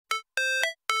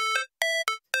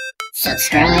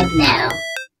Subscribe now.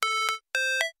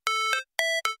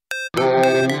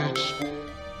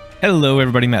 Hello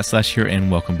everybody, Matt Slash here, and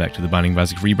welcome back to the Binding of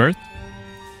Isaac Rebirth.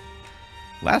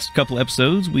 Last couple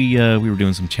episodes, we were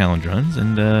doing some challenge runs,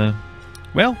 and,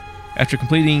 well, after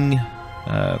completing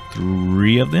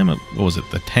 3 of them, what was it,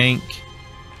 the Tank,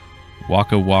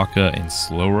 Waka Waka, and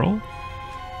Slow Roll,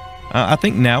 I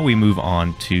think now we move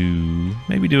on to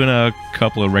maybe doing a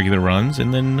couple of regular runs,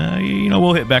 and then, you know,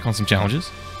 we'll hit back on some challenges.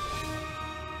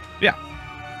 Yeah.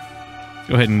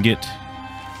 Go ahead and get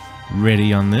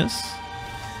ready on this.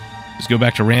 Just go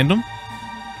back to random.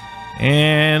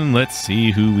 And let's see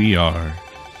who we are.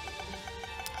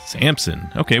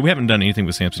 Samson. Okay, we haven't done anything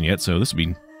with Samson yet, so this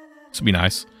will be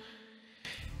nice.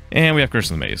 And we have Curse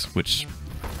of the Maze, which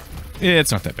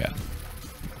it's not that bad.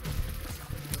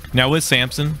 Now with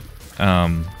Samson,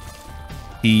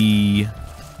 he's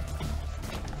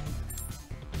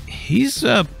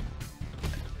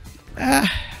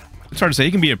it's hard to say.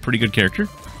 He can be a pretty good character.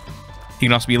 He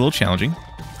can also be a little challenging.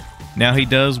 Now he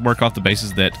does work off the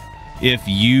basis that if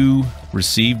you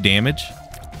receive damage,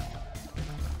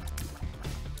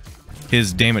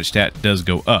 his damage stat does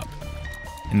go up.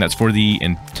 And that's for the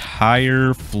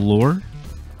entire floor.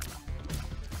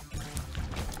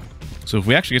 So if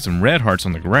we actually get some red hearts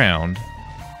on the ground,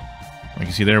 like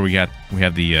you see there, we have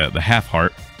the half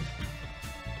heart.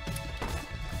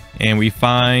 And we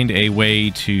find a way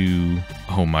to,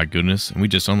 oh my goodness, and we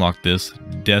just unlocked this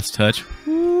Death's Touch.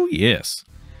 Ooh, yes.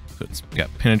 So it's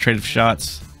got penetrative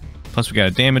shots, plus we got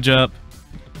a damage up.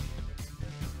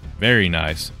 Very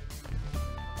nice.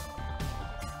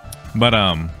 But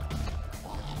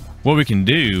what we can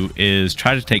do is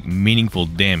try to take meaningful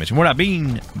damage. And what I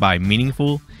mean by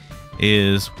meaningful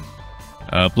is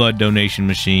a blood donation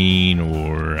machine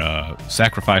or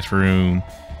sacrifice room,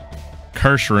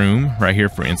 curse room right here,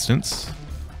 for instance.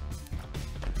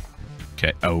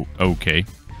 Okay. Oh, okay.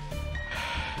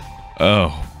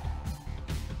 Oh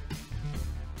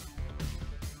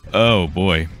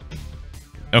boy.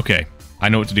 Okay, I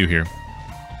know what to do here.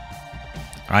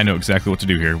 I know exactly what to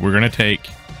do here. We're gonna take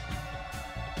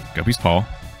Guppy's Paw.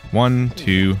 1,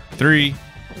 2, 3.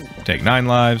 Take 9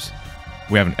 lives.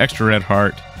 We have an extra red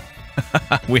heart.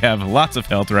 We have lots of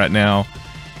health right now.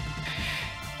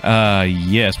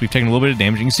 Yes, we've taken a little bit of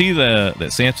damage. You can see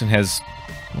that Samson has,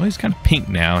 well, he's kind of pink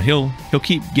now. He'll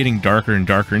keep getting darker and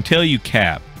darker until you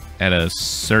cap at a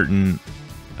certain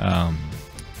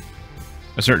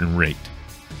rate.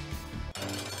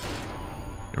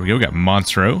 There we go. We got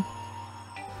Monstro.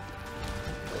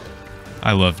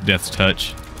 I love Death's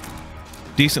Touch.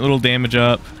 Decent little damage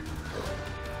up.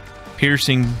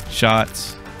 Piercing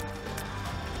shots.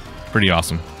 Pretty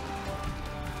awesome.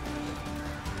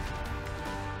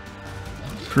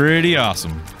 Pretty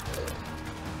awesome.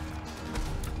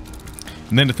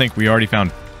 And then to think we already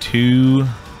found 2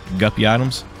 Guppy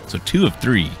items. So 2 of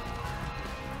 3.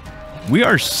 We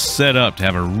are set up to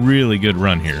have a really good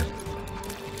run here.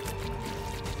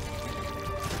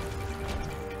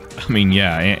 I mean,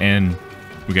 yeah, and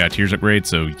we got a Tears upgrade,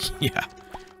 so yeah,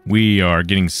 we are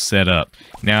getting set up.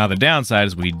 Now, the downside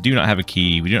is we do not have a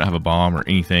key, we do not have a bomb or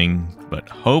anything, but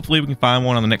hopefully we can find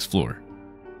one on the next floor.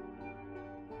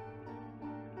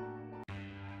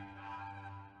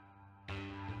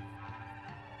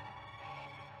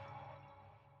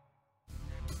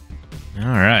 All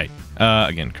right.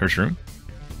 Again, curse room.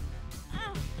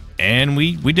 And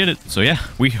we did it. So yeah,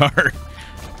 we're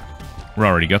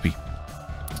already Guppy.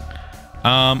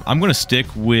 I'm going to stick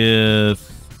with,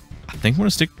 I think I'm going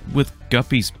to stick with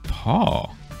Guppy's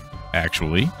Paw,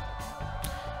 actually.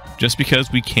 Just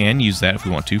because we can use that if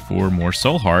we want to for more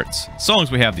soul hearts, as long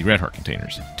as we have the red heart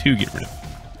containers to get rid of.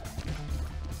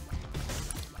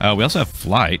 We also have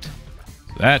flight.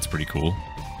 That's pretty cool.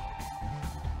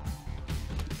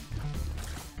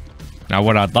 Now,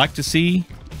 what I'd like to see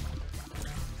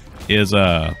is,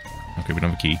 okay, we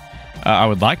don't have a key. I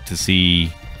would like to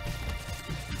see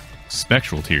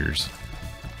Spectral Tears.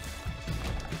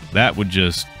 That would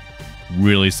just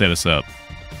really set us up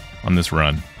on this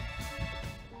run.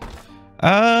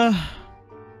 I'm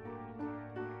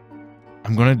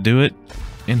gonna do it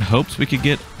in hopes we could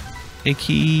get a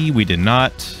key. We did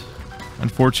not,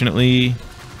 unfortunately.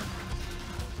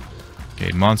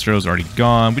 Okay, Monstro's already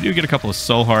gone. We do get a couple of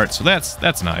soul hearts, so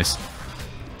that's nice.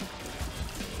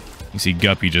 You see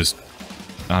Guppy just,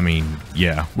 I mean,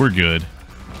 yeah, we're good.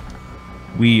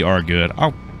 We are good.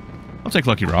 I'll take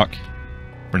Lucky Rock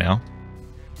for now.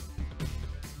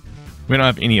 We don't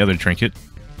have any other trinket,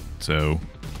 so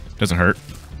it doesn't hurt.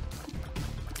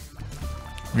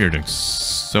 We are doing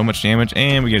so much damage,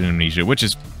 and we get amnesia, which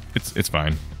is, it's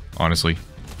fine, honestly.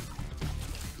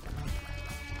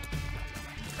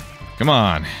 Come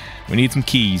on. We need some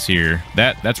keys here.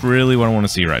 That's really what I want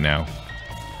to see right now.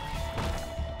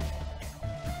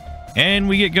 And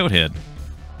we get Goat Head.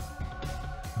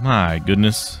 My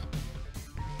goodness.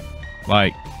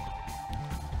 Like,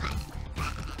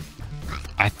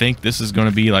 I think this is going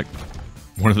to be like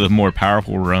one of the more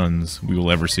powerful runs we will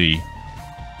ever see.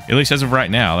 At least as of right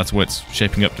now, that's what it's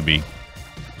shaping up to be.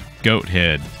 Goat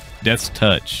Head, Death's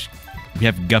Touch. We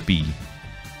have Guppy.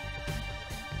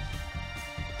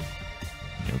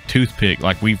 You know, Toothpick.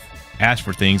 Like, we've asked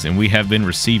for things and we have been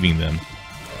receiving them.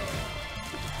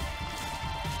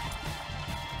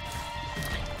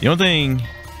 The only thing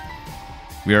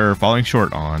we are falling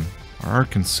short on are our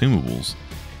consumables.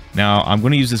 Now, I'm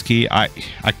going to use this key. I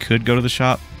could go to the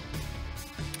shop,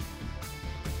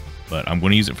 but I'm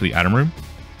going to use it for the item room.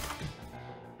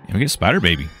 And we get Spider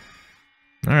Baby.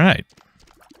 Alright.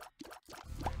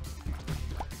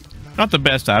 Not the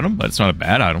best item, but it's not a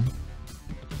bad item.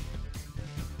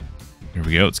 Here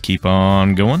we go. Let's keep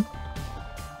on going.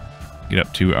 Get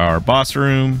up to our boss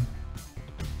room.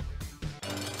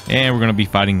 And we're going to be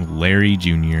fighting Larry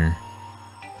Jr.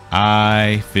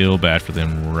 I feel bad for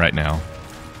them right now.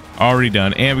 Already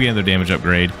done. And we get another damage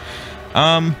upgrade.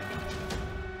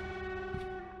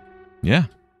 Yeah.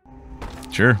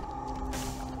 Sure.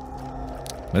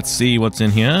 Let's see what's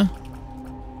in here.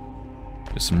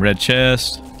 Just some red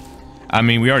chest. I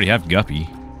mean, we already have Guppy.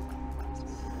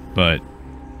 But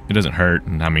it doesn't hurt.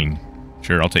 And I mean,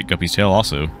 sure, I'll take Guppy's tail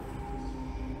also.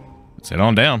 Let's head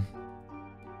on down.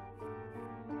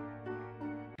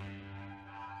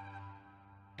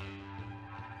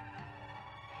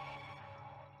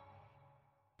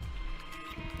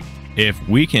 If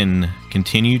we can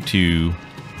continue to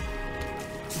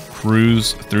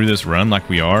cruise through this run like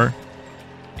we are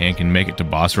and can make it to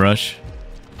boss rush,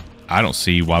 I don't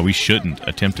see why we shouldn't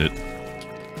attempt it.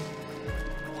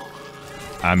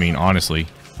 I mean, honestly,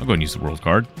 I'll go ahead and use the world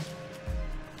card.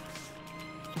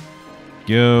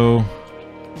 Go.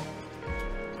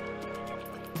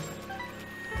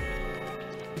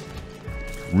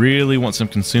 Really want some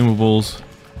consumables.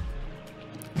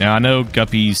 Now, I know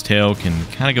Guppy's tail can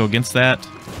kind of go against that,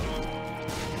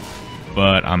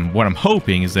 but what I'm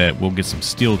hoping is that we'll get some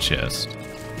steel chests,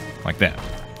 like that,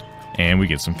 and we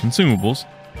get some consumables,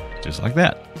 just like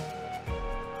that.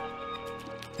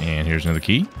 And here's another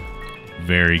key.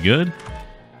 Very good.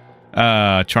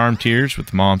 Charm Tears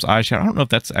with Mom's Eyeshadow. I don't know if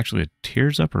that's actually a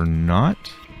Tears Up or not.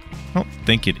 I don't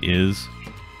think it is.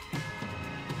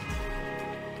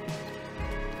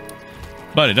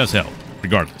 But it does help,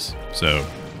 regardless, so...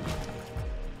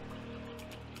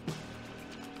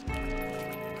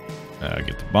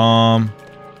 get the bomb.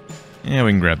 Yeah,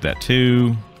 we can grab that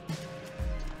too.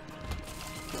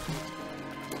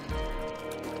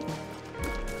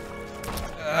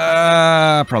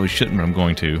 Probably shouldn't, but I'm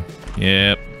going to.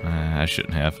 Yep, I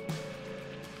shouldn't have.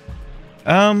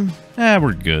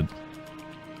 We're good.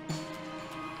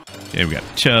 Okay, we got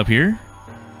Chub here.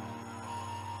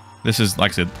 This is,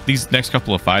 like I said, these next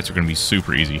couple of fights are going to be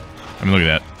super easy. I mean, look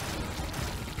at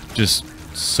that. Just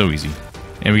so easy.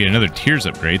 And we get another Tears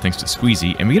upgrade thanks to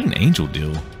Squeezy. And we get an Angel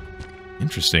deal.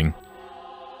 Interesting.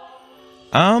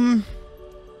 You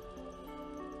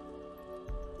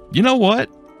know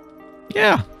what?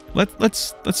 Yeah.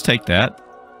 Let's take that.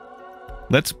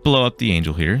 Let's blow up the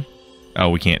Angel here. Oh,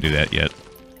 we can't do that yet.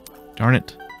 Darn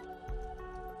it.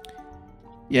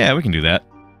 Yeah, we can do that.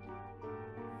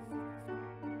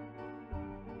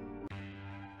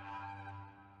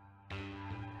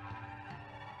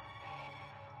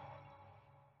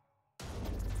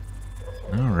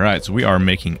 Alright, so we are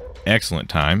making excellent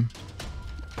time.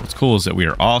 What's cool is that we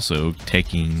are also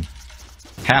taking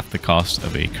half the cost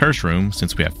of a curse room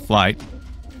since we have flight.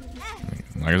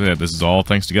 Like I said, this is all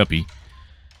thanks to Guppy.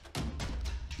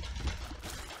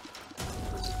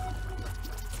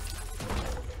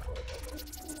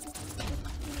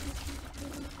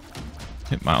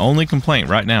 My only complaint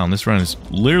right now on this run is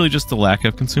literally just the lack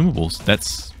of consumables.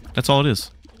 That's all it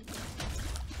is.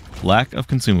 Lack of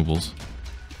consumables.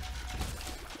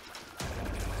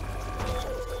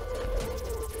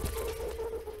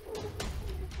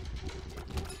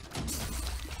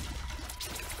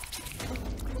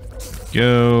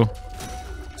 Go.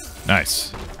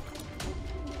 Nice.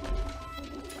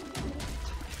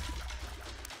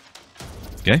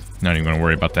 Okay, not even going to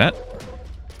worry about that.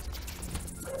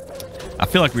 I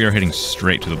feel like we are heading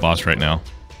straight to the boss right now,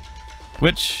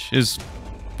 which is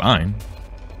fine.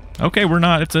 Okay, we're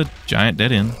not. It's a giant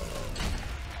dead end.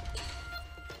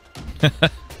 I'm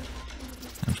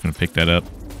just going to pick that up,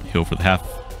 heal for the half.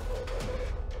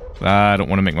 I don't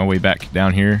want to make my way back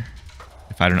down here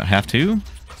if I do not have to.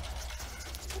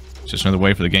 It's just another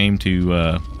way for the game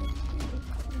to,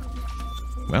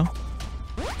 well,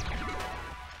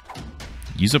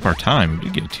 use up our time. We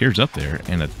did get Tears Up there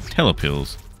and a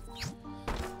Telepills.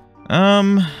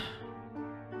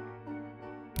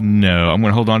 No, I'm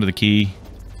going to hold on to the key.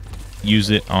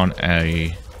 Use it on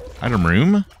a item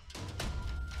room.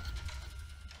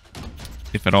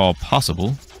 If at all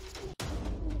possible.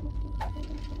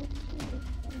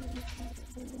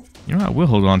 You know, I will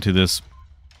hold on to this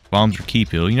bombs or key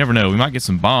pill. You never know. We might get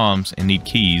some bombs and need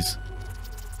keys.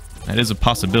 That is a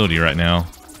possibility right now.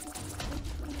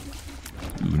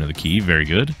 Ooh, another key. Very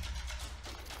good.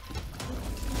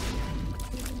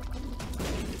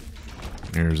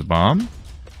 There's a bomb.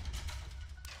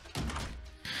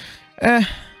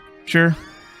 Sure.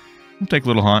 We'll take a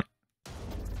little haunt.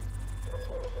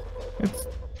 It's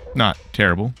not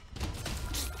terrible.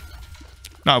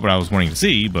 Not what I was wanting to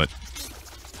see, but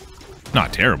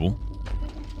not terrible.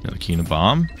 Another key and a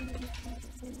bomb.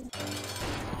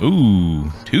 Ooh,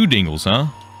 2 dingles, huh?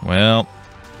 Well,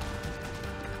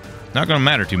 not gonna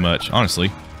matter too much,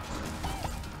 honestly.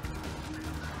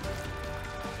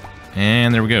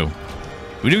 And there we go.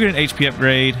 We do get an HP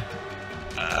upgrade.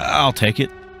 I'll take it.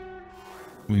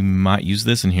 We might use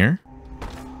this in here.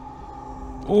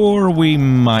 Or we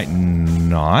might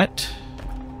not.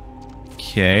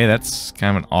 Okay, that's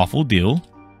kind of an awful deal.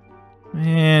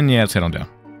 And yeah, let's head on down.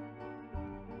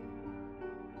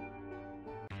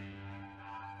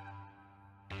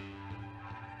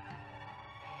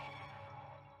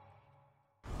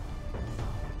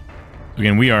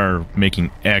 Again, we are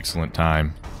making excellent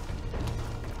time.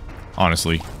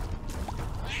 Honestly.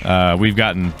 We've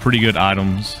gotten pretty good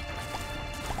items.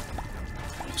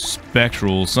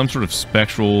 Spectral, some sort of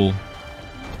spectral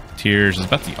tears is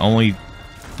about the only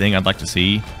thing I'd like to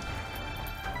see.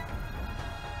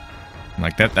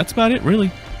 Like that's about it, really.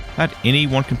 Not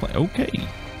anyone complain. Okay.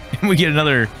 And we get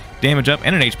another damage up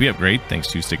and an HP upgrade, thanks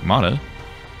to Stigmata.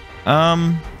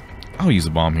 I'll use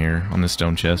a bomb here on this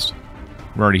stone chest.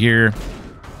 We're already here.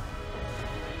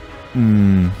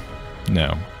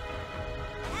 No.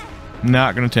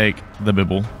 Not gonna take the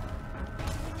Bibble.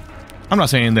 I'm not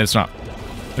saying that it's not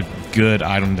a good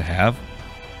item to have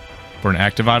for an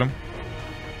active item,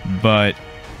 but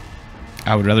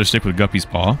I would rather stick with Guppy's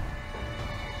Paw.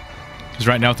 Because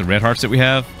right now with the red hearts that we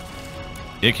have,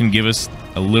 it can give us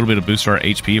a little bit of boost to our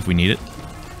HP if we need it.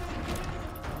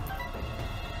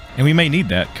 And we may need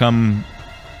that come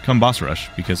boss rush,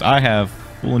 because I have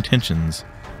full intentions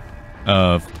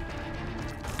of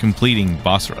completing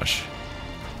boss rush.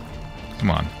 Come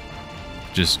on.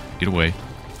 Just get away.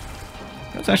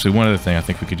 That's actually one other thing I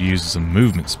think we could use is some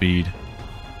movement speed.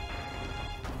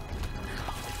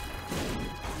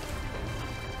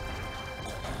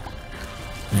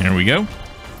 There we go.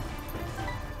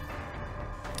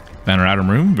 Found our item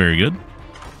room. Very good.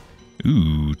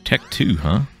 Ooh, Tech 2,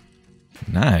 huh?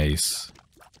 Nice.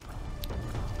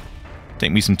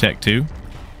 Take me some Tech 2.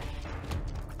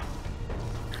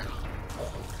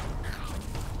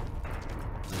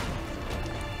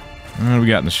 What do we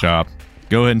got in the shop?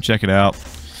 Go ahead and check it out.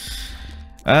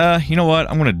 You know what?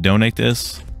 I'm going to donate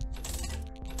this.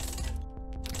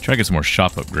 Try to get some more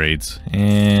shop upgrades.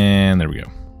 And there we go.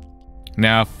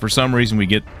 Now, for some reason we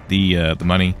get the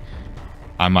money,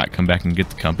 I might come back and get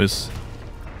the compass.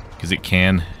 Because it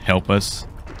can help us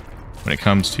when it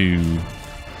comes to...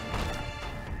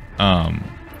 I'll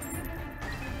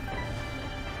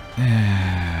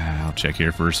check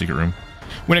here for a secret room.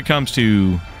 When it comes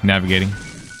to navigating...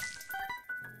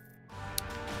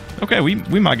 Okay, we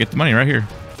might get the money right here.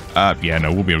 Yeah,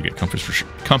 no, we'll be able to get compass for sure.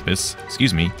 Compass,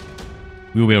 excuse me.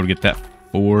 We will be able to get that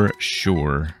for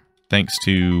sure. Thanks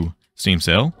to Steam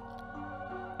Sale.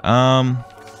 Go ahead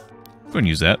and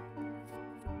use that.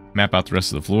 Map out the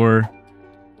rest of the floor.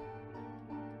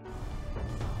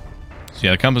 So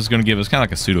yeah, the compass is going to give us kind of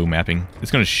like a pseudo mapping. It's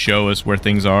going to show us where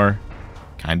things are.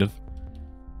 Kind of.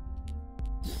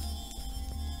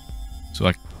 So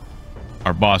like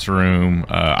our boss room,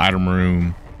 item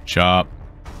room, shop,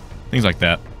 things like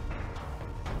that.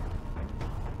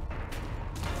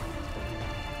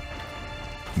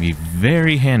 Be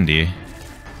very handy.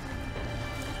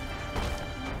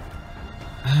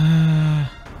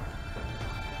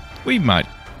 We might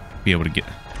be able to get...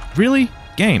 Really?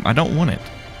 Game, I don't want it.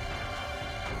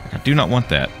 I do not want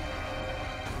that.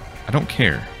 I don't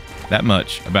care that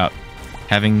much about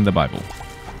having the Bible.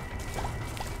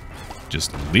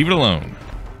 Just leave it alone.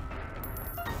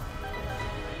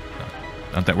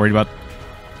 Not that worried about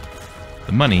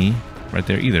the money right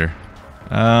there either.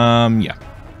 Yeah.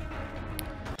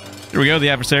 There we go. The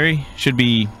adversary should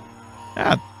be...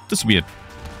 this will be a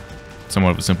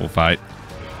somewhat of a simple fight.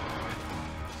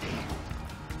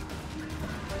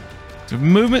 So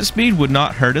movement speed would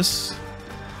not hurt us.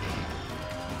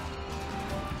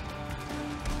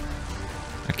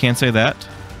 I can't say that.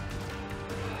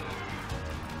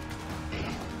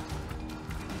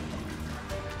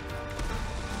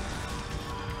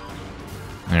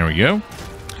 There we go.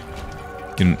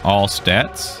 Getting all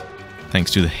stats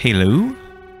thanks to the Halo.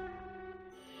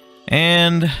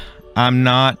 And I'm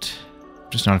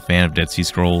just not a fan of Dead Sea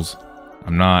Scrolls.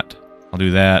 I'm not. I'll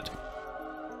do that.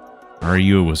 Are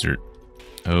you a wizard?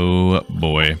 Oh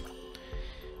boy.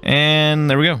 And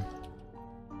there we go.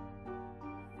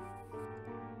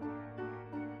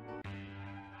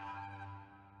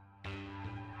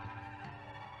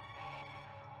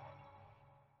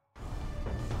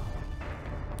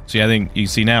 So yeah, I think you can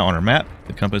see now on our map,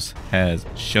 the compass has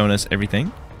shown us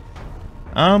everything.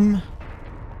 I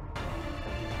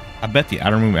bet the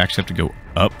outer room actually have to go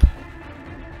up.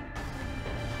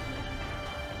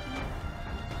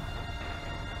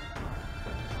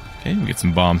 Okay, we get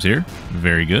some bombs here.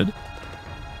 Very good.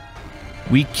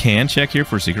 We can check here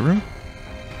for a secret room.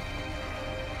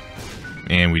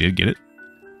 And we did get it.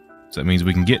 So that means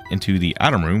we can get into the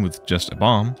outer room with just a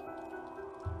bomb.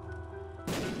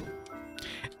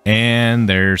 And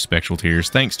there's Spectral Tears,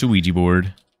 thanks to Ouija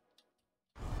board.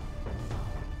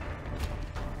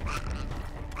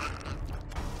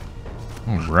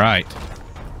 Alright.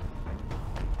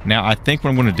 Now, I think what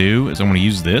I'm going to do is I'm going to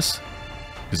use this,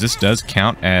 because this does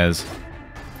count as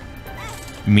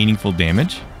meaningful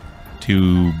damage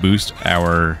to boost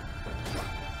our...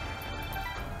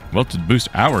 well, to boost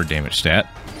our damage stat.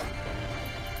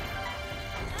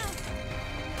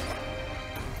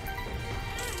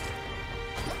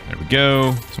 There we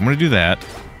go. So I'm going to do that.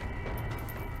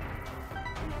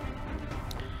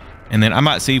 And then I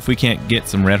might see if we can't get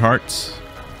some red hearts.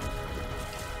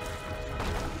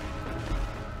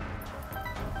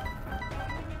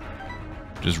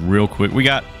 Just real quick. We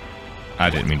got... I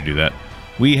didn't mean to do that.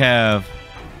 We have...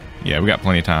 yeah, we got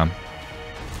plenty of time.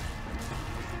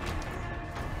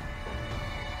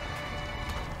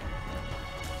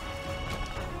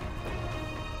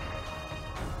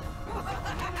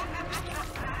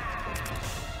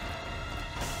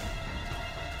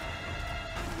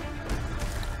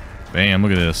 Bam,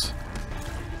 look at this.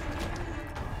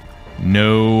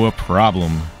 No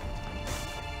problem.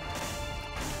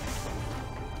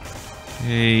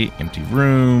 Okay, empty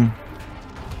room.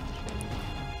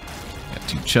 Got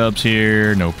 2 chubs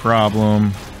here, no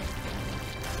problem.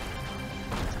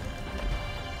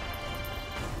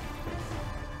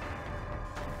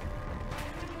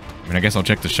 I mean, I guess I'll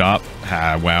check the shop.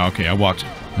 Ah, wow, okay, I walked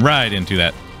right into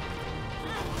that.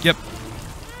 Yep.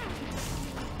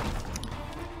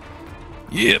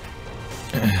 Yep.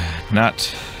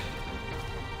 Not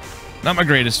my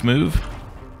greatest move.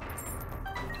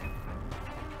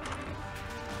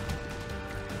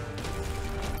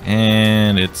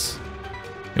 And it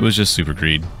was just Super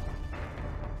Greed.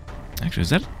 Actually,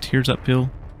 is that a Tears Up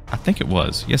pill? I think it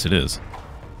was. Yes, it is.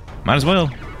 Might as well.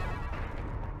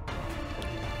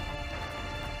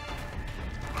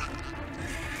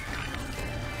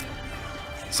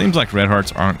 Seems like red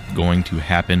hearts aren't going to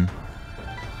happen.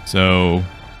 So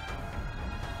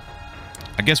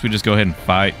I guess we just go ahead and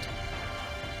fight.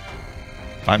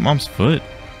 Fight Mom's foot.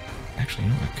 Actually,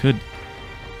 you know, I could.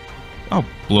 I'll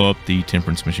blow up the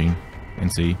temperance machine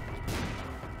and see.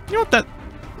 You know what, that...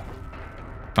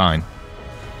 fine.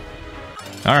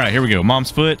 Alright, here we go.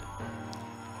 Mom's foot.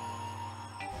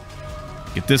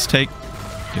 Get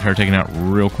her taken out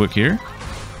real quick here.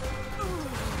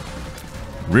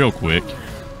 Real quick.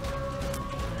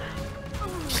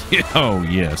 Oh,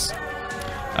 yes.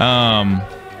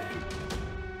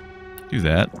 Do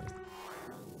that.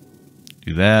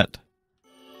 Do that.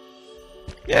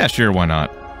 Yeah, sure, why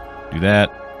not? Do that.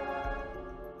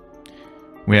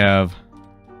 We're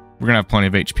gonna have plenty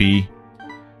of HP.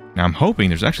 Now I'm hoping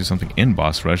there's actually something in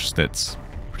Boss Rush that's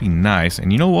pretty nice.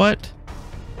 And you know what?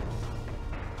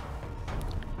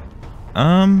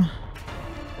 I'm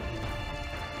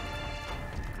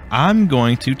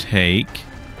going to take...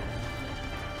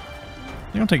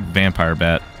 I'm gonna take Vampire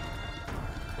Bat.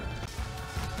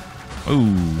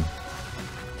 Ooh.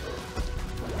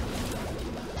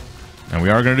 And we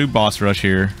are gonna do Boss Rush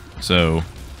here. So,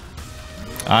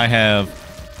 I have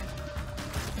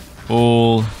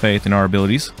full faith in our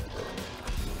abilities.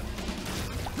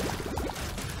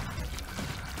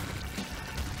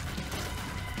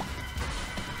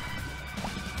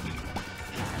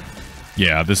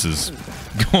 Yeah, this is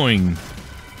going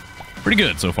pretty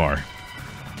good so far.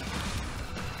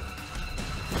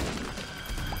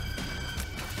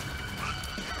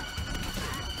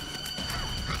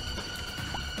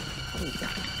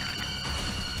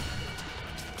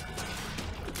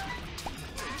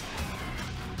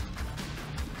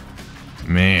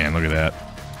 Look at that.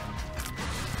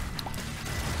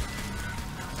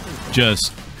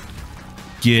 Just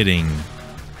getting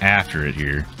after it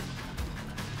here.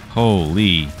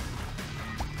 Holy.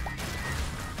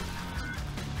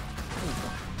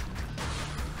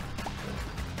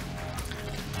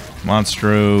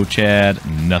 Monstro, Chad,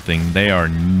 nothing. They are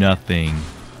nothing.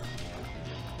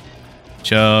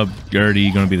 Chub,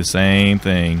 Gertie, gonna be the same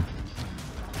thing.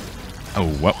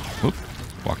 Oh, well, whoop.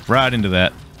 Walked right into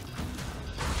that.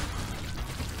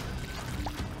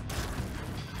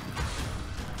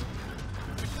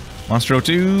 Monstro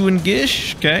 2 and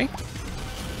Gish, okay.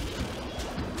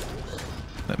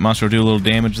 Let Monstro do a little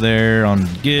damage there on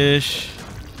Gish.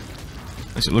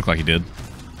 At least it looked like he did.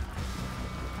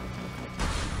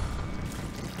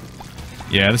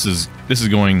 Yeah, this is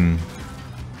going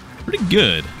pretty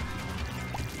good.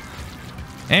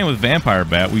 And with Vampire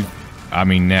Bat, we're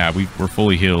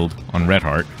fully healed on Red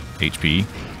Heart HP.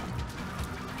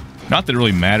 Not that it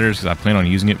really matters, because I plan on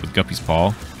using it with Guppy's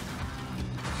Paw.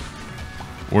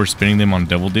 Or spinning them on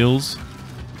double deals.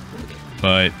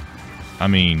 But, I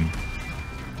mean,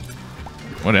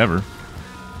 whatever.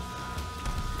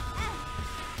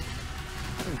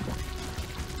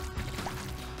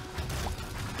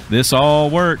 This all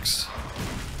works.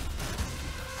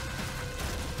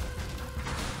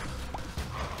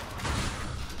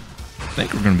 I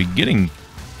think we're going to be getting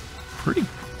pretty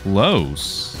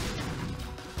close.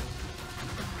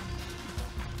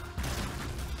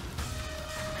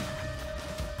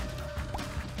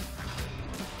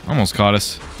 Almost caught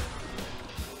us.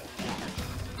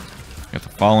 Got the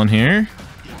Fallen here.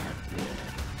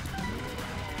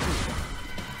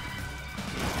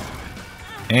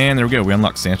 And there we go. We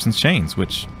unlocked Samson's Chains,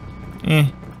 which,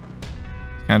 kind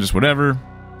of just whatever.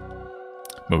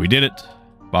 But we did it.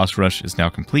 Boss rush is now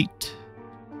complete.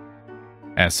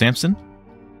 As Samson.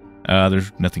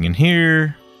 There's nothing in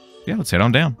here. Yeah, let's head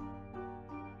on down.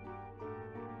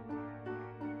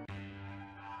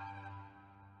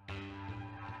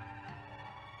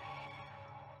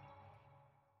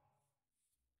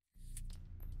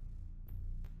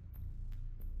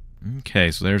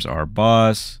 Okay, so there's our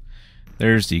boss.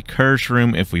 There's the curse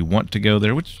room if we want to go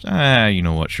there, which, you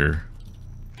know what, sure.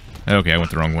 Okay, I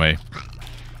went the wrong way.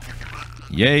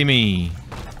 Yay me!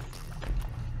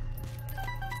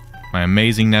 My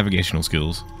amazing navigational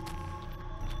skills.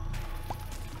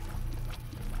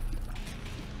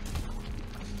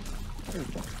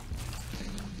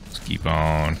 Let's keep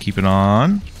on keeping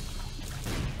on.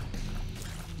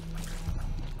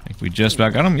 I think we just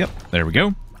about got him. Yep, there we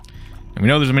go. And we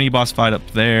know there's a mini boss fight up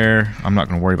there. I'm not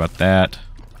going to worry about that.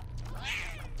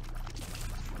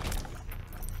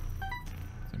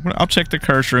 I'll check the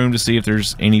curse room to see if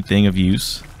there's anything of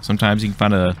use. Sometimes you can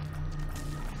find a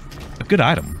good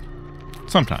item.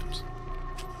 Sometimes.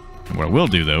 And what I will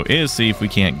do, though, is see if we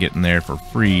can't get in there for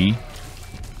free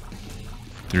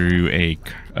through a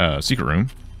secret room.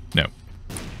 No.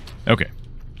 Okay.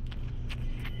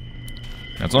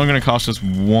 That's only going to cost us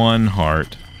 1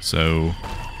 heart, so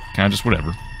kind of just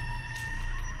whatever.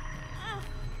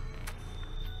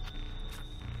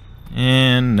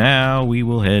 And now we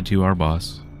will head to our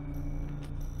boss.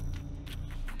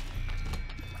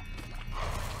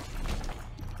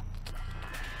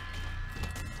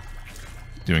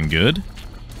 Doing good.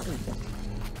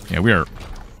 Yeah, we are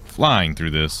flying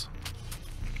through this.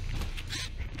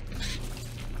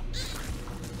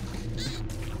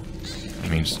 I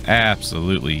mean, just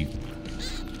absolutely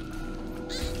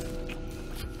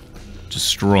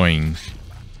destroying.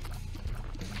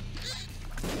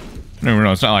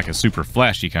 No, it's not like a super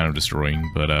flashy kind of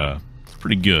destroying, but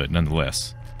pretty good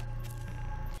nonetheless.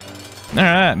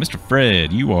 Alright, Mr.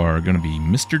 Fred, you are gonna be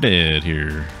Mr. Dead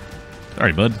here.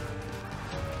 Sorry, bud.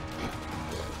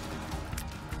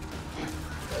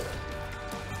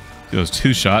 Those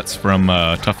 2 shots from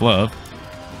Tough Love.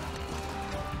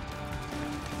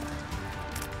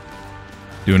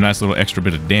 Do a nice little extra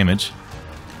bit of damage.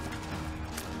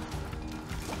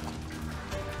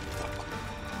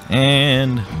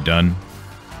 And done.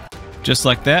 Just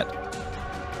like that.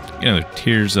 Get another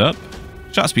tears up.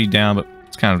 Shot speed down, but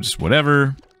it's kind of just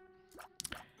whatever.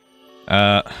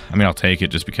 I mean, I'll take it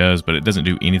just because, but it doesn't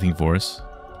do anything for us.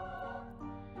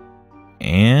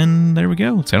 And there we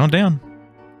go. Let's head on down.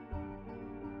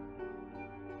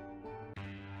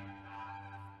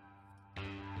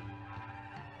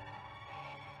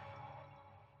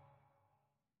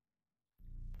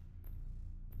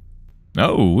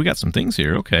 Oh, we got some things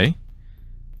here. Okay.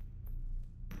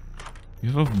 We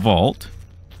have a vault.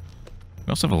 We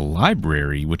also have a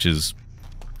library, which is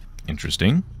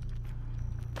interesting.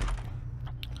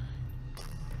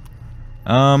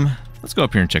 let's go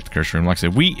up here and check the curse room. Like I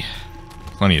said,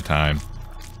 plenty of time.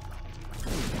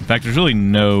 In fact, there's really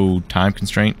no time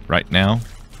constraint right now,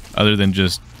 other than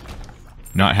just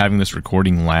not having this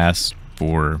recording last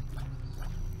for,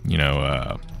 you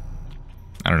know,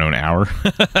 I don't know, an hour.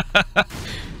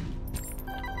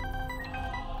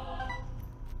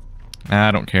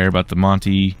 I don't care about the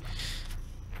Monty.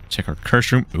 Check our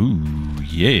curse room. Ooh,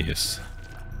 yes.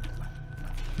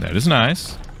 That is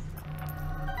nice.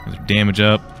 There's damage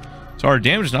up. So our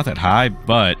damage is not that high,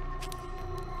 but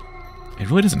it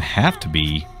really doesn't have to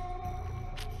be.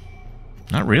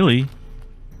 Not really.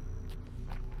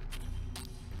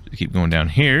 Just keep going down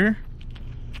here.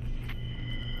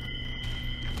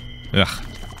 Ugh.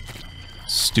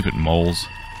 Stupid moles.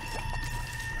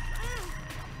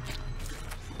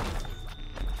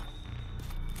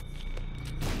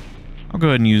 I'll go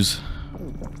ahead and use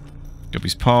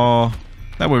Guppy's Paw.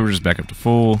 That way we're just back up to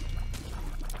full.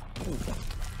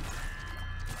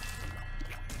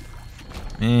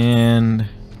 And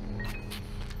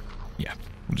yeah,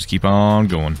 we'll just keep on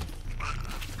going.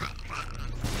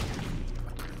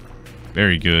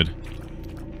 Very good.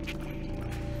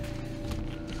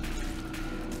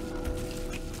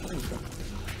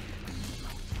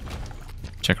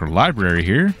 Check our library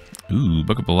here. Ooh,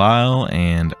 Book of Belial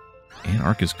and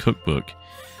Anarchist Cookbook.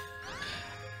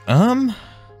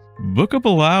 Book of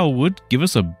Belial would give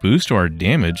us a boost to our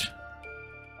damage.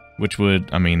 Which would,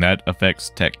 I mean, that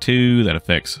affects Tech 2, that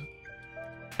affects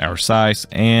our Sice,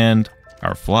 and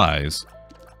our Flies.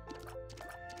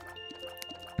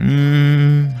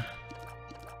 Let's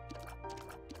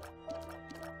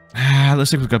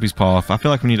stick with Guppy's Paw. If I feel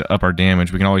like we need to up our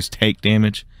damage, we can always take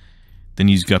damage, then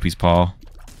use Guppy's Paw.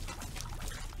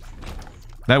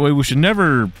 That way we should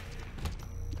never, at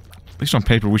least on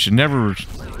paper, we should never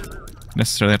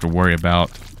necessarily have to worry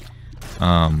about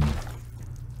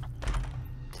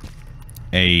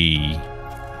a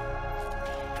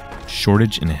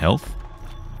shortage in health.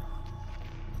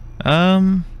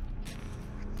 I'll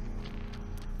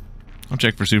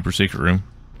check for super secret room.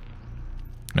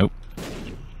 Nope.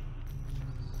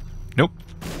 Nope.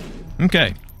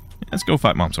 Okay. Let's go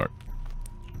fight Mom's Heart.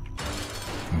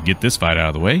 Get this fight out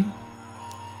of the way.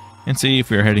 And see if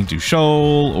we are heading to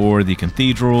Shoal or the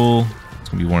Cathedral. It's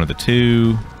going to be one of the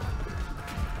two.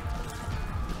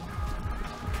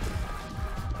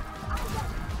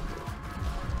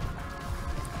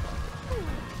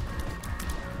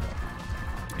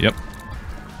 Yep.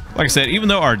 Like I said, even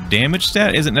though our damage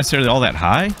stat isn't necessarily all that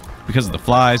high, because of the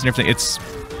flies and everything, it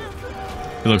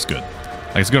looks good.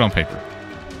 Like, it's good on paper.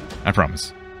 I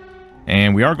promise.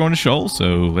 And we are going to Shoal,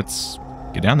 so let's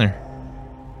get down there.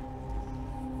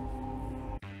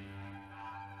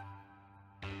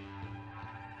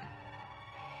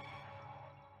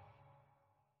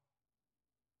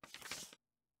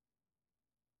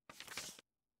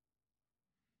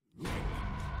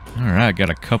 Alright, got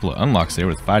a couple of unlocks there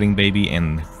with Fighting Baby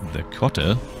and the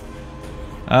Kota.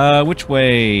 Which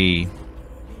way?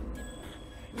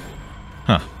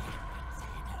 Huh.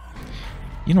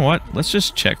 You know what? Let's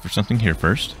just check for something here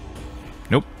first.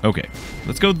 Nope. Okay.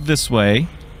 Let's go this way.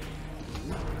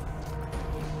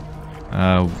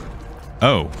 Oh.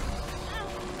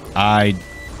 I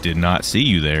did not see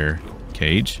you there,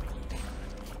 Cage.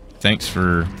 Thanks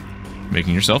for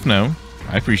making yourself known.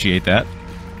 I appreciate that.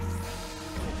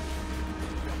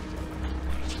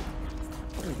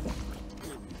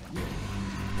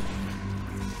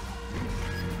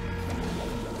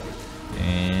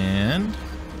 And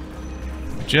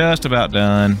just about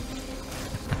done.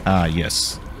 Ah,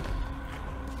 yes.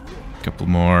 A couple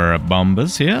more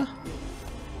bombas here.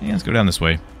 Yeah, let's go down this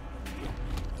way.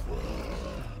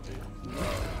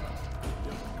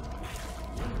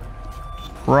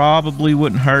 Probably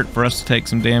wouldn't hurt for us to take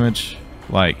some damage.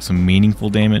 Like, some meaningful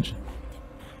damage.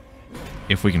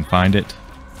 If we can find it.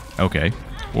 Okay.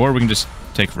 Or we can just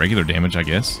take regular damage, I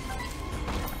guess.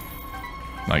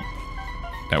 Like,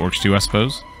 that works too, I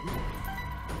suppose.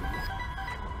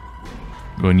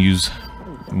 Go ahead and use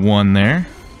one there.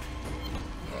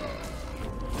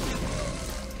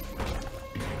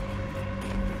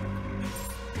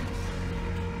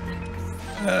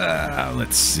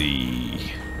 Let's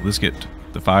see. Let's get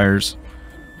the fires.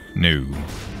 No.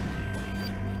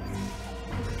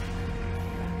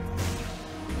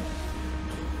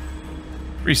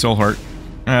 Free soul heart.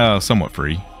 Somewhat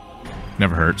free.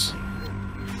 Never hurts.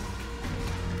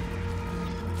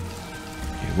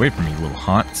 Get away from me, little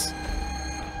haunts.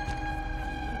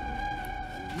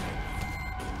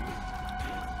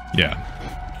 Yeah.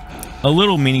 A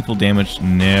little meaningful damage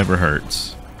never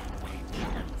hurts.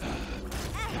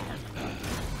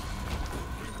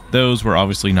 Those were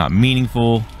obviously not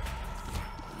meaningful,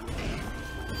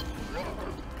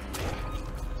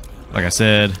 like I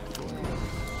said,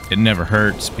 it never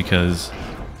hurts because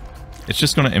it's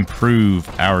just going to improve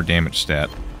our damage stat.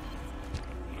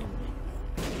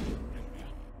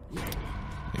 You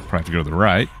probably have to go to the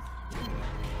right.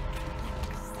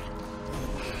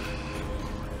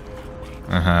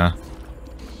 Uh-huh.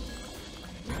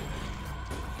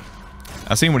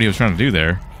 I seen what he was trying to do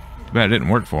there. Too bad it didn't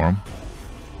work for him.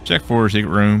 Check for a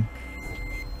secret room.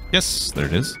 Yes, there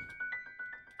it is.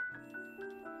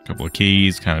 Couple of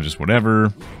keys, kind of just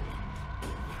whatever.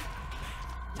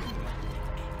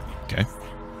 Okay.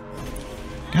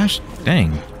 Gosh,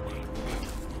 dang.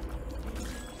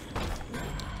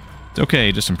 It's okay,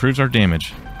 it just improves our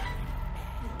damage.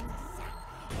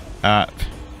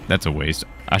 That's a waste.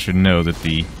 I should know that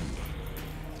the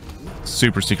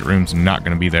super secret room's not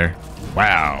going to be there.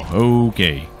 Wow,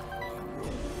 okay.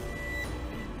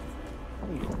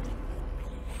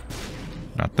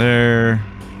 Not there.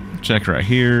 Check right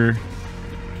here.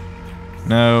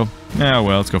 No. No,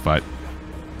 well, let's go fight.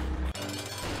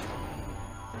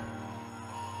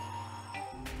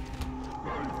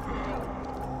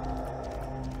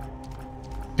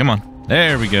 Come on.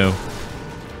 There we go.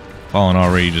 Fallen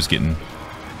already just getting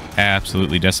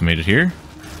absolutely decimated here.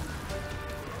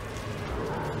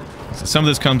 So some of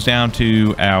this comes down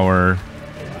to our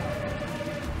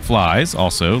flies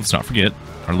also. Let's not forget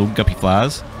our little guppy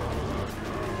flies.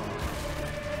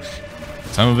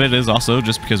 Some of it is also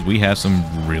just because we have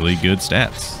some really good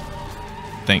stats.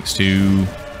 Thanks to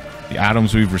the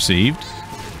items we've received.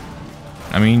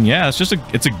 I mean, yeah, it's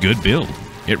a good build.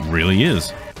 It really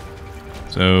is.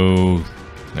 So,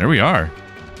 there we are.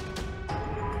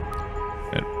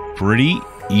 A pretty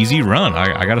easy run.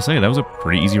 I gotta say, that was a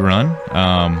pretty easy run.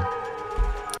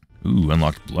 Ooh,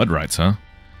 unlocked blood rights, huh?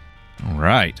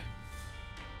 Alright.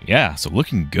 Yeah, so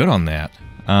looking good on that.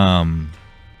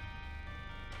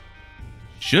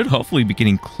 Should hopefully be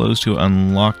getting close to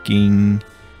unlocking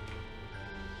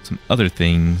some other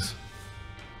things.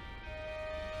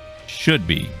 Should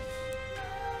be.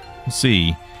 We'll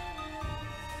see.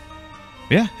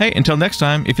 Yeah, hey, until next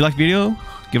time, if you like the video,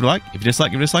 give it a like. If you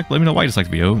dislike, give it a dislike. Let me know why you dislike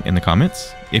the video in the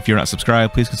comments. If you're not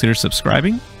subscribed, please consider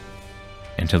subscribing.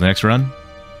 Until the next run,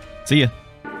 see ya.